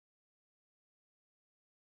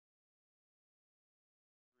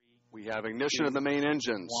We have ignition of the main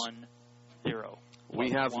engines. 1, 0.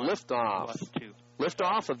 We have liftoff.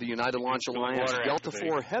 Liftoff of the United Launch Alliance Delta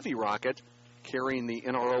IV Heavy rocket carrying the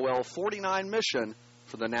NROL 49 mission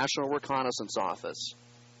for the National Reconnaissance Office.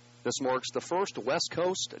 This marks the first West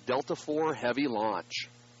Coast Delta IV Heavy launch.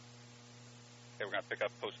 Okay, we're going to pick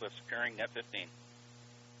up post-lift securing, net 15.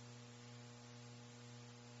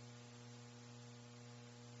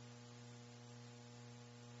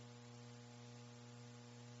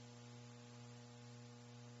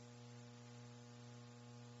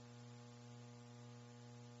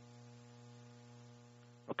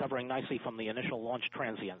 Recovering nicely from the initial launch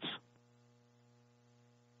transients.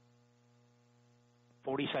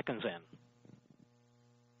 40 seconds in.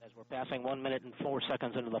 As we're passing 1 minute and 4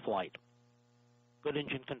 seconds into the flight. Good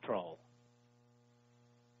engine control.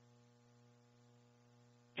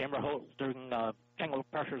 Chamber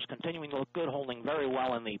pressures continuing to look good, holding very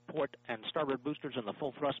well in the port and starboard boosters in the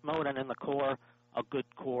full thrust mode, and in the core, a good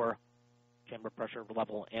core chamber pressure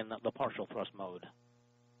level in the partial thrust mode.